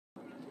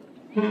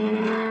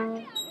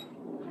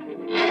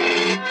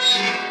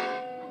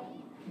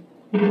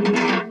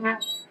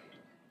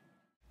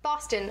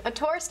Boston, a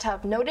tourist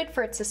hub noted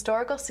for its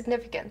historical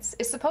significance,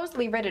 is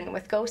supposedly ridden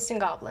with ghosts and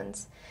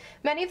goblins.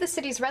 Many of the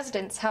city's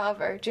residents,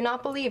 however, do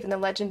not believe in the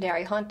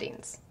legendary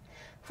hauntings.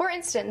 For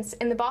instance,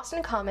 in the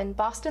Boston Common,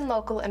 Boston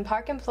local and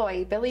park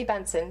employee Billy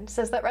Benson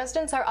says that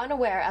residents are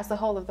unaware as the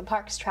whole of the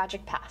park's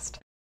tragic past.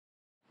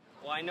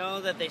 Well, I know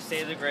that they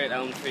say the great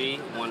elm tree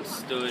once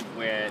stood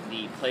where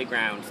the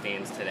playground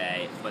stands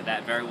today, but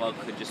that very well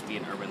could just be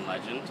an urban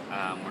legend.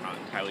 We're not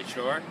entirely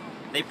sure.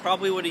 They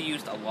probably would have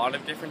used a lot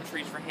of different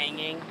trees for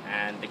hanging,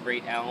 and the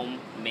great elm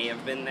may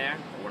have been there,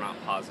 but we're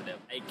not positive.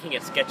 It can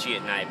get sketchy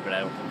at night, but I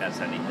don't think that's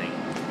anything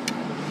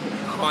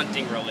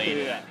haunting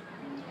related. Yeah.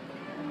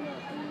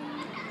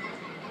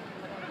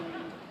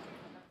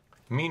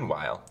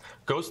 Meanwhile,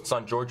 ghosts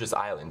on George's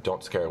Island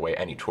don't scare away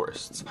any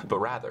tourists, but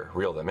rather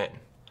reel them in.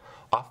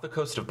 Off the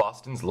coast of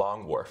Boston's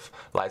Long Wharf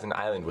lies an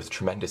island with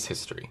tremendous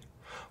history.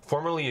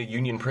 Formerly a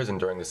Union prison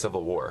during the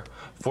Civil War,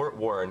 Fort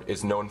Warren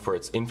is known for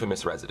its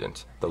infamous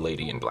resident, the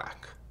Lady in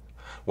Black.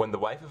 When the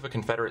wife of a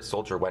Confederate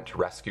soldier went to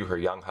rescue her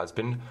young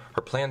husband,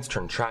 her plans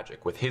turned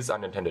tragic with his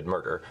unintended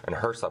murder and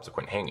her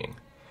subsequent hanging.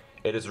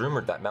 It is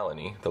rumored that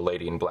Melanie, the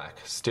Lady in Black,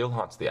 still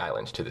haunts the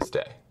island to this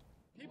day.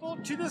 People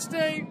to this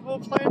day will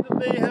claim that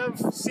they have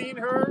seen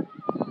her,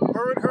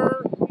 heard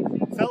her,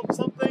 felt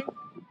something.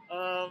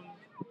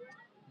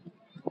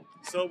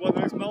 So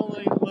whether it's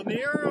Melanie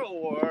Lanier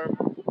or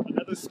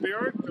another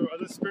spirit or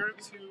other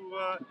spirits who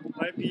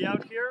might be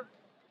out here,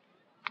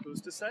 who's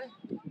to say?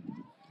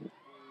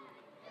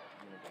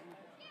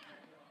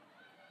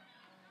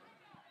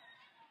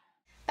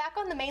 Back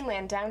on the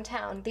mainland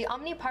downtown, the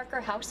Omni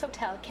Parker House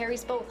Hotel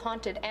carries both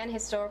haunted and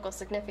historical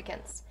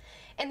significance.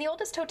 In the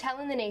oldest hotel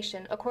in the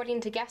nation,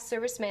 according to guest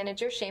service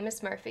manager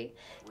Seamus Murphy,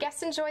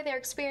 guests enjoy their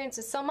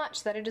experiences so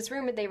much that it is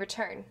rumored they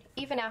return,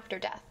 even after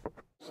death.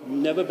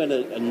 Never been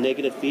a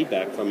negative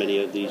feedback from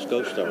any of these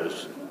ghost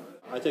stories.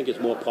 I think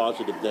it's more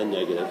positive than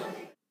negative.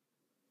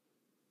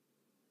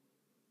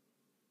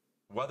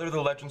 Whether the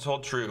legends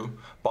hold true,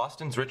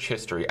 Boston's rich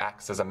history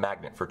acts as a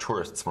magnet for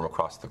tourists from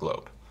across the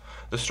globe.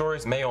 The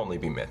stories may only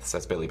be myths,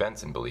 as Billy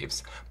Benson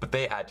believes, but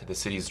they add to the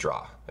city's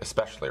draw,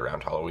 especially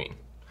around Halloween.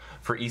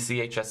 For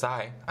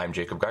ECHSI, I'm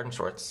Jacob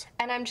Gardenschwartz.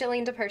 And I'm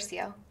Jillian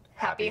DePercio.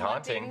 Happy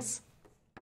hauntings!